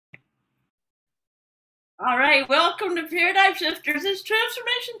All right, welcome to Paradigm Shifters. It's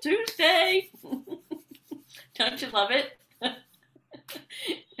Transformation Tuesday. Don't you love it?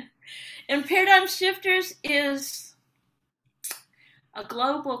 And Paradigm Shifters is a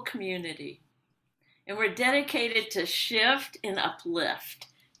global community, and we're dedicated to shift and uplift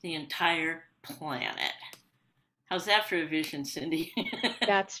the entire planet. How's that for a vision, Cindy?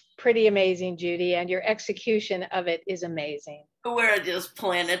 That's pretty amazing, Judy, and your execution of it is amazing. We're just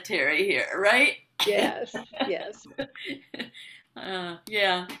planetary here, right? Yes, yes.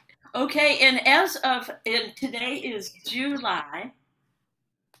 Yeah. Okay, and today is July.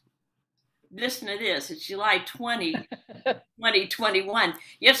 Listen to this. It's July 20, 2021.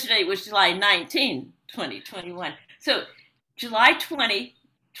 Yesterday was July 19, 2021. So July 20,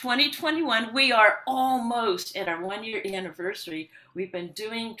 2021, we are almost at our 1 year anniversary. We've been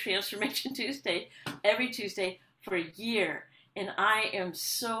doing Transformation Tuesday every Tuesday for a year. And I am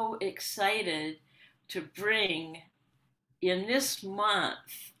so excited to bring in this month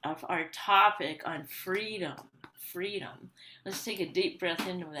of our topic on freedom. Freedom. Let's take a deep breath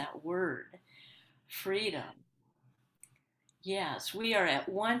into that word. Freedom. Yes, we are at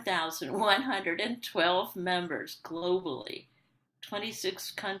 1,112 members globally,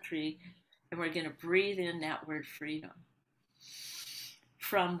 26 countries, and we're going to breathe in that word freedom.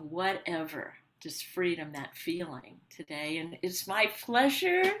 From whatever, just freedom, that feeling today. And it's my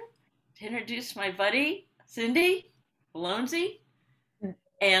pleasure to introduce my buddy, Cindy Millonzi.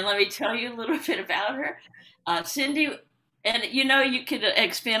 And let me tell you a little bit about her. Cindy, and you could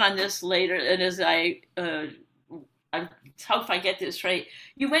expand on this later. And I hope I get this right.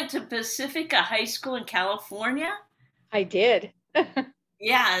 You went to Pacifica High School in California? I did.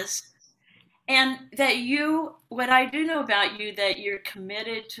 Yes. And what I do know about you, that you're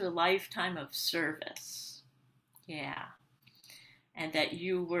committed to a lifetime of service. Yeah. And that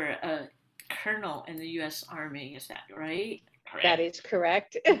you were a colonel in the U.S. Army. Is that right? That Correct. is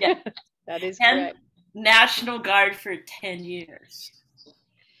correct. Yeah. That is And correct. National Guard for 10 years.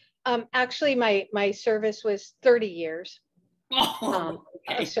 Actually, my service was 30 years Oh, of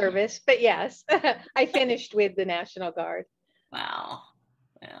okay. service, but yes, I finished with the National Guard. Wow.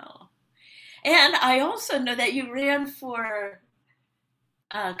 Wow. And I also know that you ran for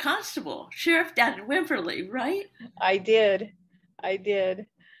constable, sheriff down in Wimberley, right? I did. I did.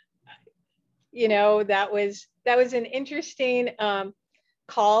 That was an interesting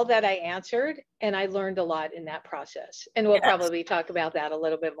call that I answered, and I learned a lot in that process. And we'll Yes. probably talk about that a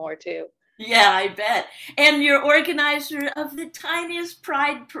little bit more too. Yeah, I bet. And you're organizer of the tiniest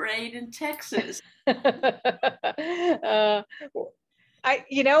Pride Parade in Texas. uh,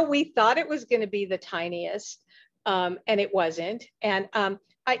 we thought it was going to be the tiniest, and it wasn't. And I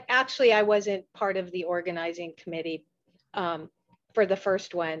wasn't part of the organizing committee for the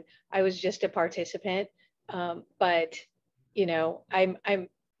first one. I was just a participant, but I'm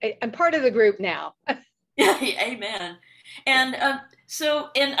part of the group now. Yeah, amen. And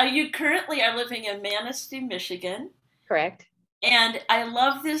you currently are living in Manistee, Michigan. Correct. And I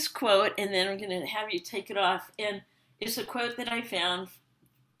love this quote, and then I'm going to have you take it off. And it's a quote that I found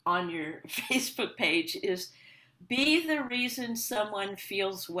on your Facebook page is, be the reason someone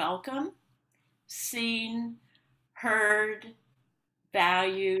feels welcome, seen, heard,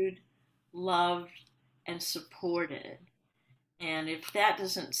 valued, loved, and supported. And if that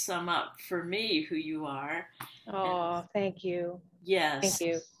doesn't sum up for me who you are, and Oh, thank you. Thank yes.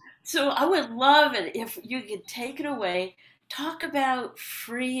 you. So I would love it if you could take it away, talk about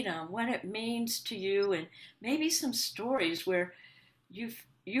freedom, what it means to you, and maybe some stories where you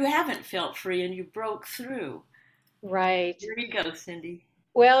haven't felt free and you broke through. Right. Here you go, Cindy.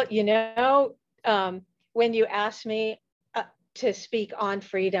 Well, when you asked me to speak on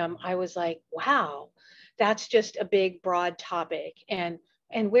freedom, I was like, wow, that's just a big, broad topic. And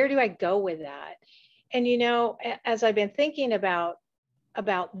where do I go with that? And as I've been thinking about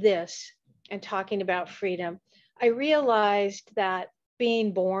this and talking about freedom, I realized that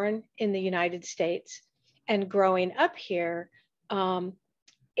being born in the United States and growing up here,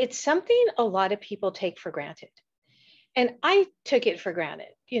 it's something a lot of people take for granted. And I took it for granted.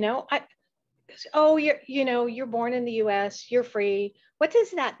 Oh, you're born in the US, you're free. What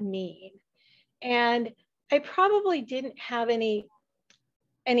does that mean? And I probably didn't have any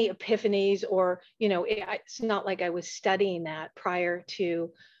epiphanies, or it's not like I was studying that prior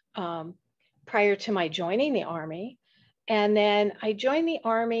to my joining the Army. And then I joined the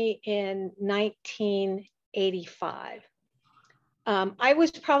Army in 1985. I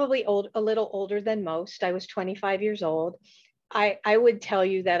was probably a little older than most. I was 25 years old. I would tell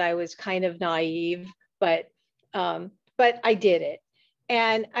you that I was kind of naive, but I did it.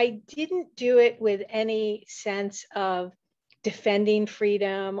 And I didn't do it with any sense of defending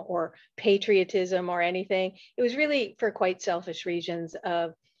freedom or patriotism or anything. It was really for quite selfish reasons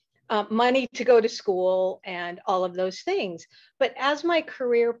of money to go to school and all of those things. But as my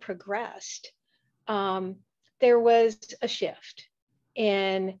career progressed, there was a shift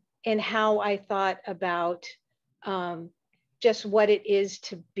in how I thought about just what it is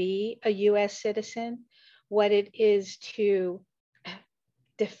to be a U.S. citizen, what it is to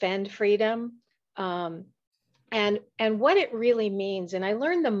defend freedom, and what it really means. And I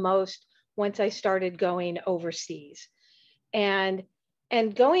learned the most once I started going overseas, and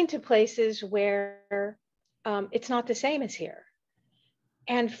going to places where it's not the same as here,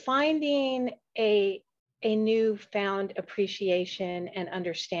 and finding a newfound appreciation and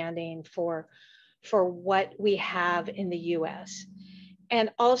understanding for what we have in the US, and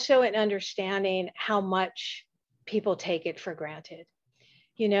also an understanding how much people take it for granted.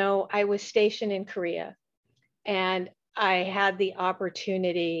 You know, I was stationed in Korea, and I had the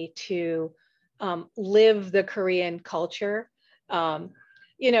opportunity to live the Korean culture,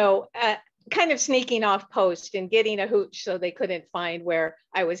 you know, kind of sneaking off post and getting a hooch so they couldn't find where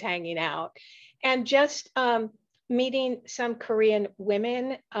I was hanging out. And just meeting some Korean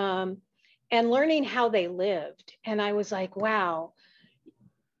women and learning how they lived. And I was like, wow,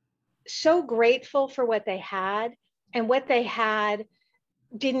 so grateful for what they had. And what they had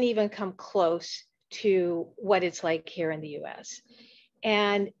didn't even come close to what it's like here in the US.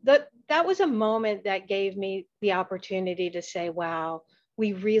 And that was a moment that gave me the opportunity to say, wow,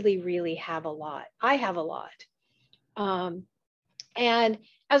 we really, really have a lot. I have a lot. And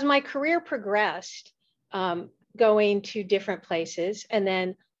as my career progressed, going to different places and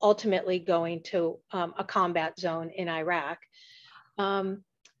then ultimately going to a combat zone in Iraq,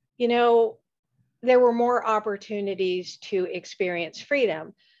 you know, there were more opportunities to experience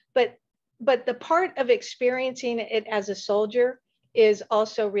freedom. But the part of experiencing it as a soldier is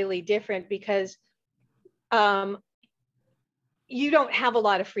also really different, because you don't have a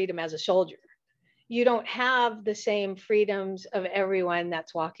lot of freedom as a soldier. You don't have the same freedoms of everyone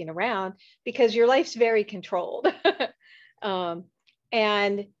that's walking around, because your life's very controlled.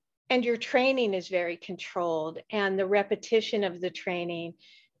 And your training is very controlled, and the repetition of the training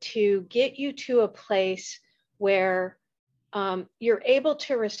to get you to a place where you're able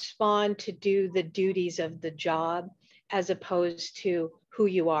to respond to do the duties of the job, as opposed to who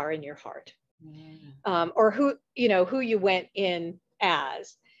you are in your heart, or who you went in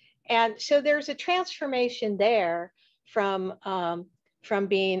as. And so there's a transformation there from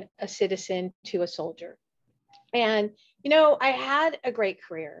being a citizen to a soldier. And I had a great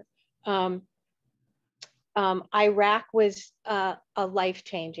career. Iraq was a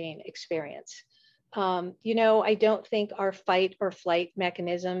life-changing experience. I don't think our fight or flight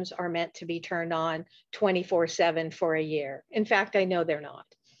mechanisms are meant to be turned on 24/7 for a year. In fact, I know they're not.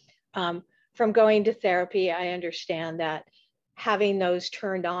 From going to therapy, I understand that having those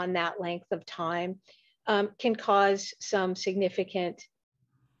turned on that length of time can cause some significant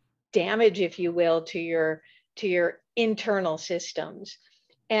damage, if you will, to your internal systems.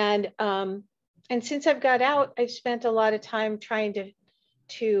 And since I've got out, I've spent a lot of time trying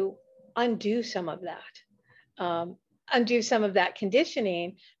to undo some of that, undo some of that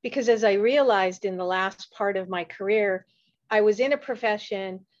conditioning, because as I realized in the last part of my career, I was in a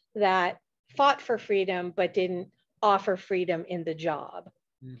profession that fought for freedom, but didn't offer freedom in the job.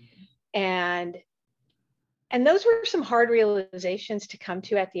 Mm-hmm. And those were some hard realizations to come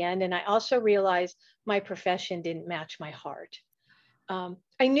to at the end. And I also realized my profession didn't match my heart.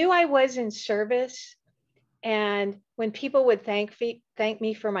 I knew I was in service. And when people would thank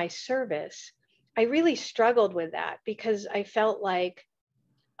me for my service, I really struggled with that, because I felt like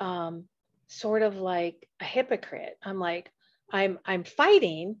sort of like a hypocrite. I'm like, I'm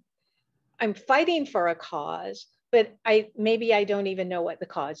fighting for a cause, but maybe I don't even know what the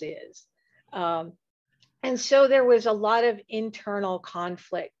cause is. And so there was a lot of internal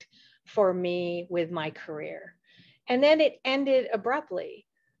conflict for me with my career. And then it ended abruptly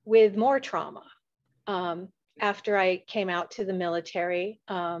with more trauma. After I came out to the military,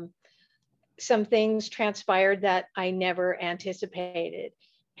 some things transpired that I never anticipated.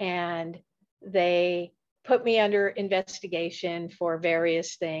 And they put me under investigation for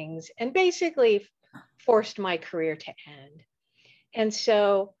various things and basically forced my career to end. And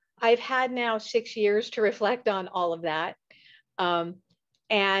so I've had now 6 years to reflect on all of that,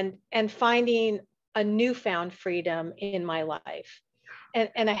 and finding a newfound freedom in my life.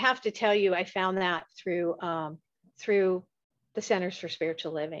 And I have to tell you, I found that through the Centers for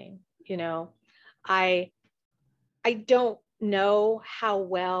Spiritual Living. I don't know how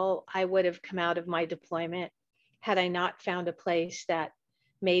well I would have come out of my deployment had I not found a place that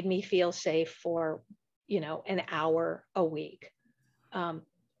made me feel safe for, an hour a week. Um,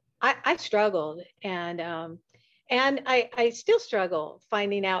 I struggled, and I still struggle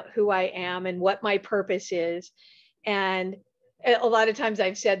finding out who I am and what my purpose is. And a lot of times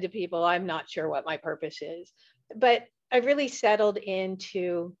I've said to people, I'm not sure what my purpose is, but I've really settled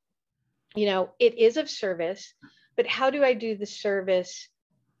into, it is of service, but how do I do the service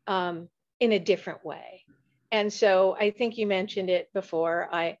in a different way? And so I think you mentioned it before.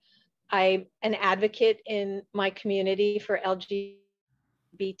 I'm an advocate in my community for LGBTQ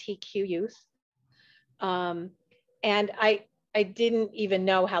youth. And I didn't even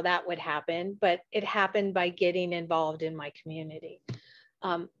know how that would happen, but it happened by getting involved in my community.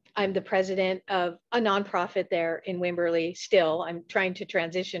 I'm the president of a nonprofit there in Wimberley still. I'm trying to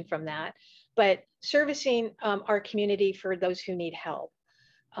transition from that, but servicing our community for those who need help.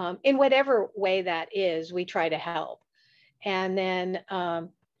 In whatever way that is, we try to help. And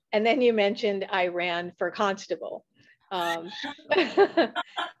then you mentioned I ran for constable. Um,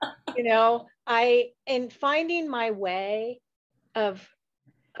 in finding my way of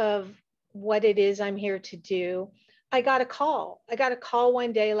of what it is I'm here to do, I got a call. I got a call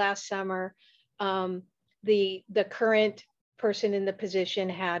one day last summer. The current person in the position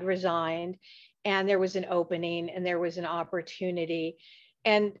had resigned, and there was an opening and there was an opportunity.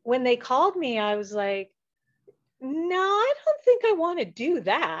 And when they called me, I was like, no, I don't think I want to do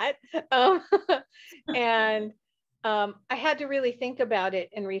that. Um, and I had to really think about it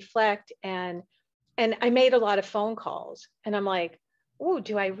and reflect. And I made a lot of phone calls. And I'm like, oh,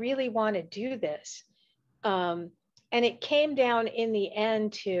 do I really want to do this? And it came down in the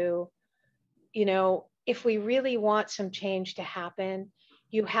end to, if we really want some change to happen,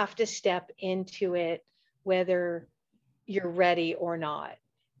 you have to step into it, whether you're ready or not.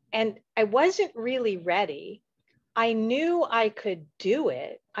 And I wasn't really ready. I knew I could do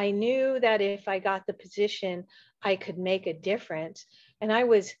it. I knew that if I got the position, I could make a difference. And I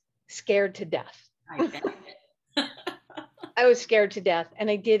was scared to death. I was scared to death,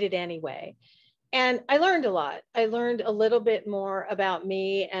 and I did it anyway. And I learned a lot. I learned a little bit more about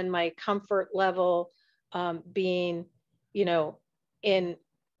me and my comfort level being, you know, in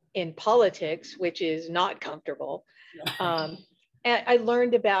in politics, which is not comfortable. Um, and I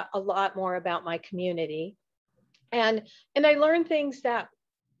learned about a lot more about my community, and I learned things that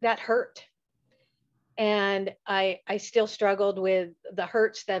hurt. And I still struggled with the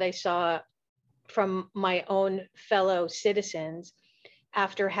hurts that I saw from my own fellow citizens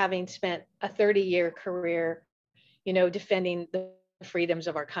after having spent a 30-year career, defending the freedoms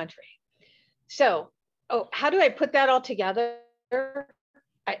of our country. So, how do I put that all together?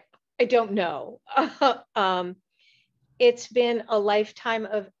 I don't know. um, it's been a lifetime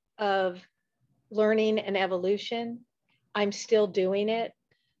of learning and evolution. I'm still doing it,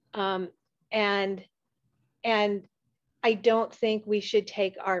 and and I don't think we should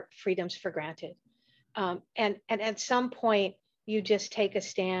take our freedoms for granted. And at some point, you just take a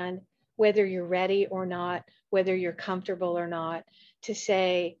stand, whether you're ready or not, whether you're comfortable or not, to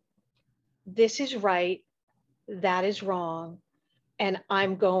say, this is right, that is wrong, and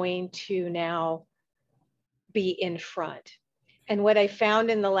I'm going to now be in front. And what I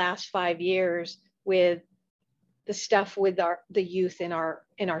found in the last 5 years with the stuff with the youth in our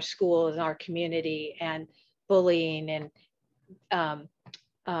schools, in our community, and bullying, and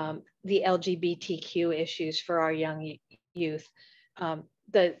the LGBTQ issues for our young youth,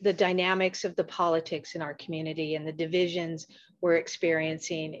 the dynamics of the politics in our community, and the divisions we're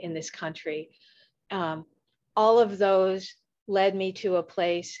experiencing in this country. All of those led me to a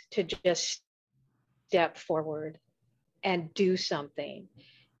place to just step forward and do something.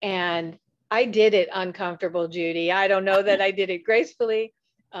 And I did it uncomfortable, Judy. I don't know that I did it gracefully.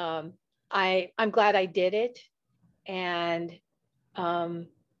 I'm glad I did it. And I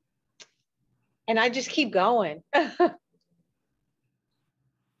just keep going.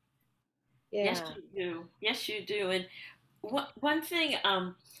 Yeah. Yes, you do. Yes, you do. And one thing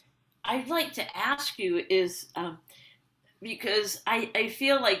I'd like to ask you is because I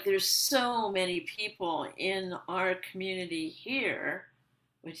feel like there's so many people in our community here,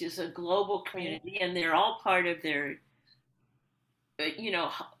 which is a global community, and they're all part of their,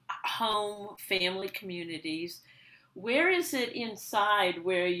 home family communities. Where is it inside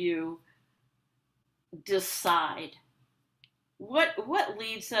where you decide? What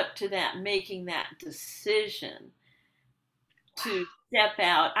leads up to that, making that decision to step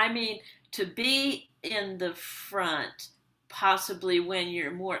out? I mean, to be in the front, possibly when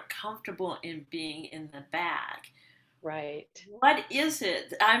you're more comfortable in being in the back. Right. What is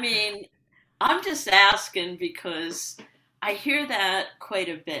it? I mean, I'm just asking because I hear that quite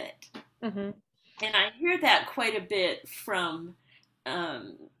a bit. Mm-hmm. And I hear that quite a bit from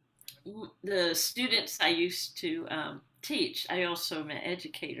um, the students I used to teach. I also am an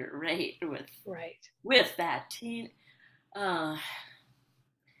educator, right? Right. With uh,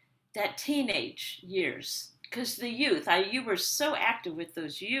 that teenage years, because the youth, you were so active with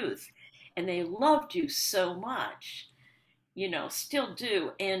those youth, and they loved you so much. Still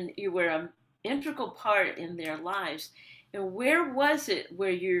do, and you were an integral part in their lives. And where was it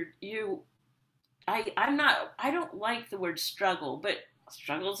where I don't like the word struggle, but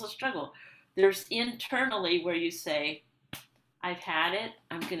struggle's a struggle. There's internally where you say, I've had it,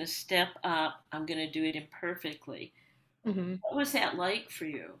 I'm going to step up, I'm going to do it imperfectly. Mm-hmm. What was that like for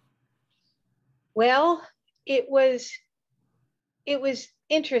you? Well, it was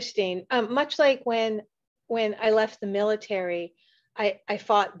interesting. Much like when I left the military, I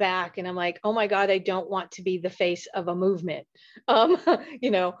fought back, and I'm like, oh my God, I don't want to be the face of a movement. Um, I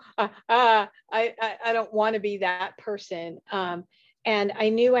don't want to be that person. And I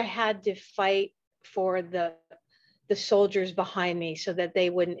knew I had to fight for the soldiers behind me so that they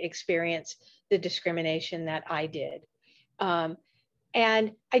wouldn't experience the discrimination that I did. Um,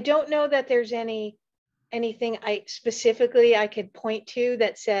 and I don't know that there's anything I could point to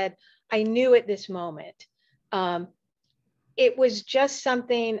that said I knew at this moment. Um, it was just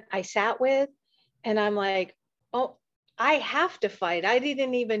something I sat with, and I'm like, oh, I have to fight. I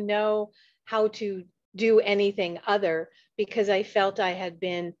didn't even know how to do anything other, because I felt I had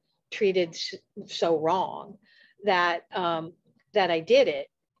been treated so wrong that that I did it.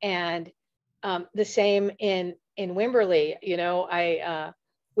 And the same in Wimberley, I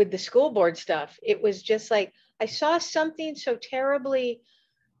with the school board stuff, it was just like I saw something so terribly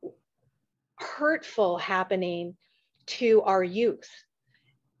hurtful happening to our youth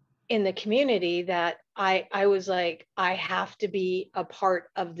in the community that I was like, I have to be a part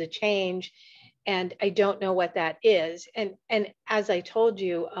of the change, and I don't know what that is. And as I told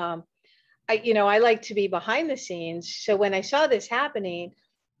you, I like to be behind the scenes. So when I saw this happening,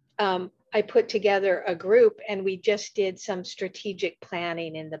 I put together a group, and we just did some strategic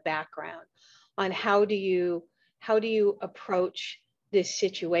planning in the background on how do you approach this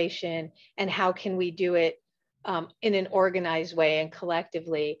situation, and how can we do it in an organized way and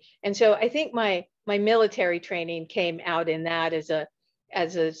collectively. And so I think my military training came out in that as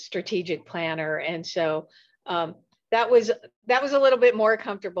a strategic planner. And so um, that was a little bit more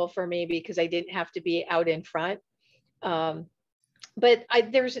comfortable for me, because I didn't have to be out in front. Um, but I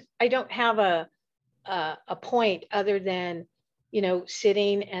don't have a point other than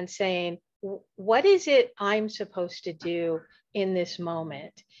sitting and saying, what is it I'm supposed to do in this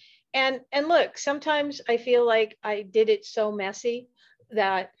moment? And look, sometimes I feel like I did it so messy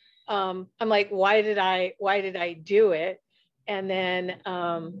that I'm like, why did I do it? And then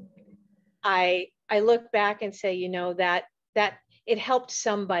I look back and say, that it helped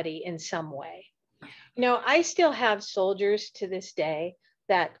somebody in some way. I still have soldiers to this day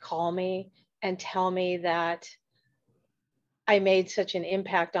that call me and tell me that I made such an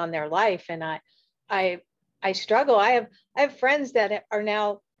impact on their life. And I, I struggle. I have friends that are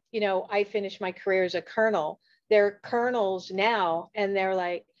now, I finished my career as a colonel. They're colonels now, and they're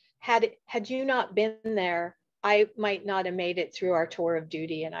like, had you not been there, I might not have made it through our tour of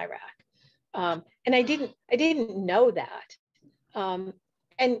duty in Iraq. And I didn't know that. Um,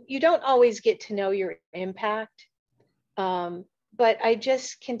 and you don't always get to know your impact. But I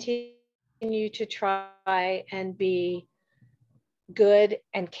just continue to try and be good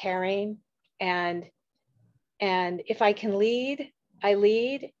and caring, and if I can lead, I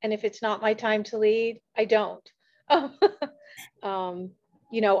lead, and if it's not my time to lead, I don't. um,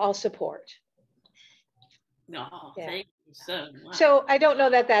 I'll support. No, Yeah. thank you so much. So I don't know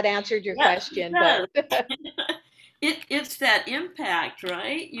that answered your Yes, it question, but does. It's that impact,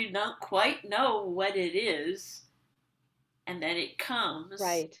 right? You don't quite know what it is, and then it comes.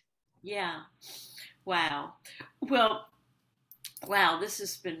 right. Yeah. Wow. Well, wow, this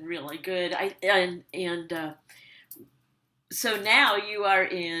has been really good. So now you are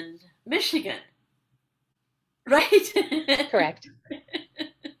in Michigan, right? Correct.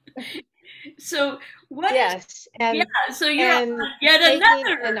 So what is Yes. yeah, And so you're on and yet taking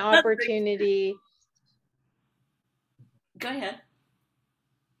an another opportunity. go ahead.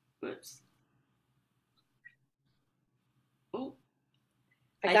 Whoops. Oh,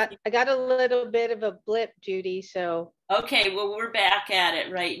 I I got think I got a little bit of a blip, Judy. So okay, well we're back at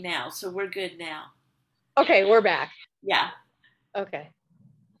it right now. So we're good now. okay, we're back. Yeah. Okay.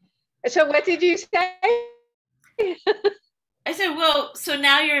 So what did you say? I said, well, so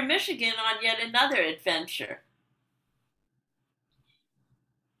now you're in Michigan on yet another adventure.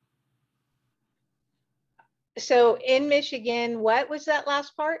 So in Michigan, what was that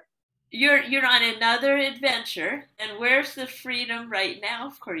last part? You're on another adventure, and where's the freedom right now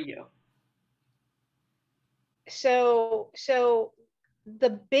for you? So the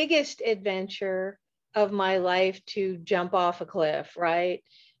biggest adventure of my life to jump off a cliff, right?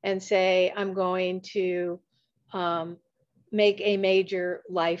 And say, I'm going to um, make a major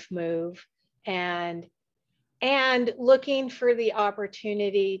life move, and looking for the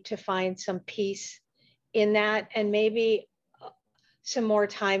opportunity to find some peace in that, and maybe some more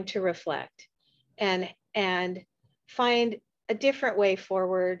time to reflect and find a different way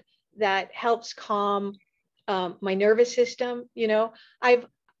forward that helps calm my nervous system. You know, I've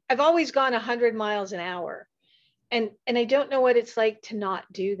always gone 100 miles an hour, and I don't know what it's like to not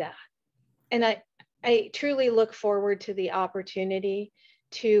do that. And I truly look forward to the opportunity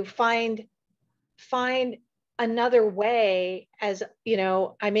to find another way. As you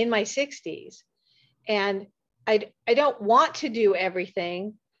know, I'm in my 60s, and I don't want to do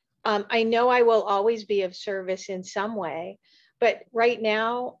everything. I know I will always be of service in some way, but right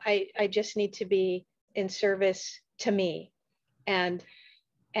now I just need to be in service to me, and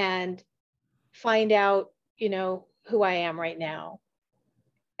and find out, you know, who I am right now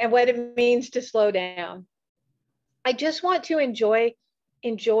and what it means to slow down. I just want to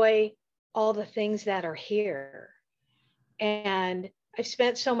enjoy all the things that are here. And I've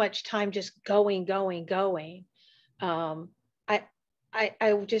spent so much time just going. Um, I,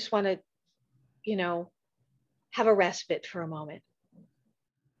 I just want to, you know, have a respite for a moment.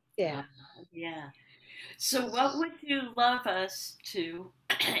 Yeah. Yeah. So, what would you love us to,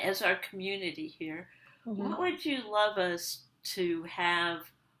 as our community here, Mm-hmm. what would you love us to have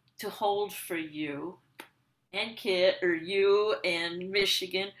to hold for you and Kit, or you and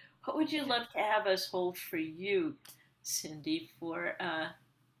Michigan? What would you love to have us hold for you, Cindy, for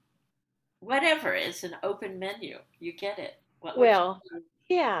whatever is an open menu? You get it. What would Well, you?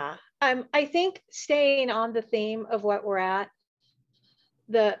 yeah. I think staying on the theme of what we're at,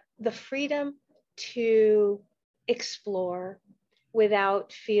 the freedom to explore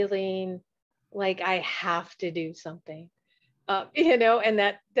without feeling like I have to do something. You know, and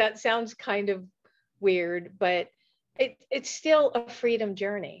that sounds kind of weird, but it's still a freedom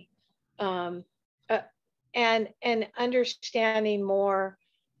journey. Um, uh, and understanding more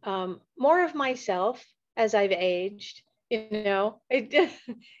of myself as I've aged. You know,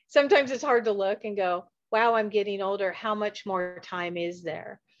 sometimes it's hard to look and go, wow, I'm getting older. How much more time is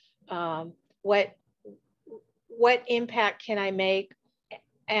there? Um, what what impact can I make,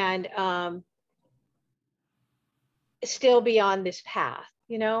 and still be on this path?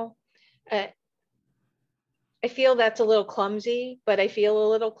 You know, uh, I feel that's a little clumsy, but I feel a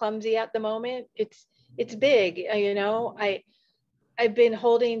little clumsy at the moment. It's big. You know, I've been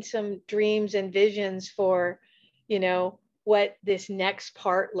holding some dreams and visions for, you know, what this next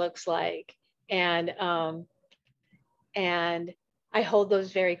part looks like. And I hold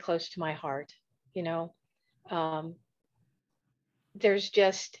those very close to my heart. You know, um, there's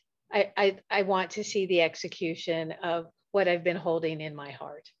just, I want to see the execution of what I've been holding in my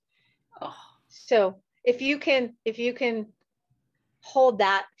heart. Oh, So if you can hold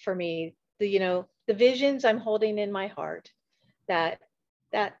that for me, the, you know, the visions I'm holding in my heart, that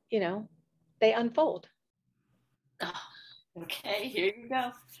you know, they unfold. oh, okay, here you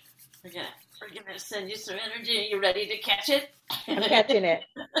go. We're gonna we're gonna send you some energy. Are you ready to catch it? I'm catching it.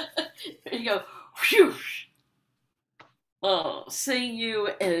 Here you go. Whew. Oh, seeing you,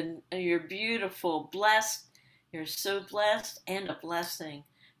 and you're beautiful, blessed. You're so blessed and a blessing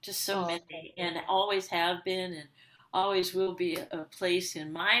to so Oh, thank many, you. and always have been, and always will be a place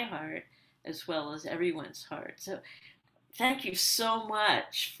in my heart as well as everyone's heart. So thank you so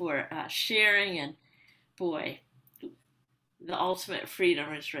much for sharing. And boy, the ultimate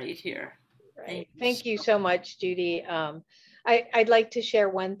freedom is right here. Thank Right. you so Thank you so much, Judy. I'd like to share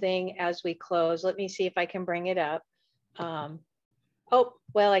one thing as we close. Let me see if I can bring it up. Um, oh,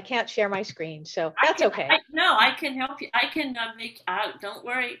 well, I can't share my screen, so I that's can, okay. no, I can help you. I can make, don't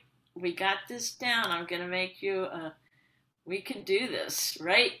worry. We got this down. I'm going to make you, we can do this,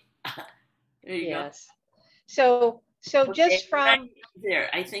 right? There you go. Yes. So Okay, just from, right there.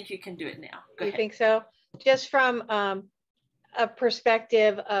 I think you can do it now. Go you ahead. think so? Just from a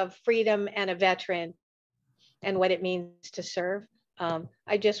perspective of freedom and a veteran and what it means to serve,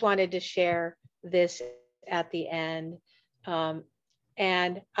 I just wanted to share this at the end. Um,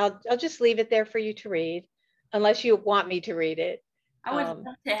 and I'll just leave it there for you to read, unless you want me to read it. I would Um,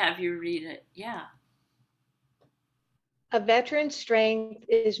 love to have you read it. Yeah. A veteran's strength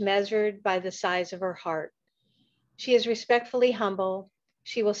is measured by the size of her heart. She is respectfully humble.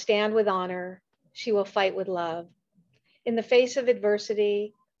 She will stand with honor. She will fight with love. In the face of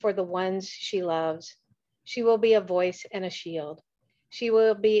adversity for the ones she loves, she will be a voice and a shield. She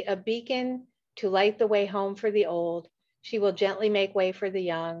will be a beacon to light the way home for the old. She will gently make way for the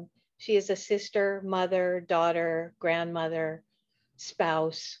young. She is a sister, mother, daughter, grandmother,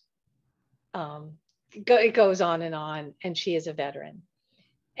 spouse. It goes on, and she is a veteran.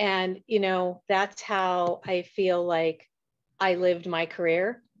 And, that's how I feel like I lived my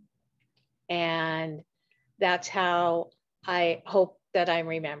career. And that's how I hope that I'm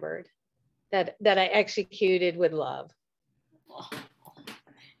remembered, that I executed with love. Oh,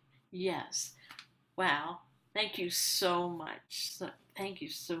 yes. Wow. Thank you so much. Thank you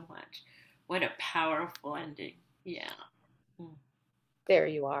so much. What a powerful ending. Yeah. Mm. There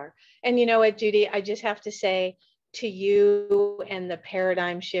you are. And you know what, Judy, I just have to say to you and the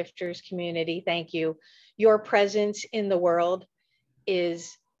Paradigm Shifters community, thank you. Your presence in the world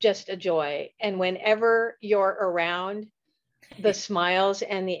is just a joy. And whenever you're around, the smiles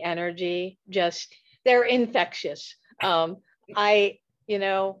and the energy, they're infectious. I,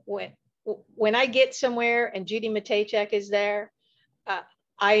 when I get somewhere and Judy Matejczyk is there,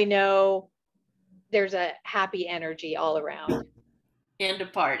 I know there's a happy energy all around. And a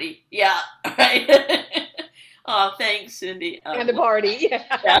party. Yeah. Right. Oh, thanks, Cindy. And a party. Yeah.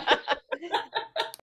 Yeah.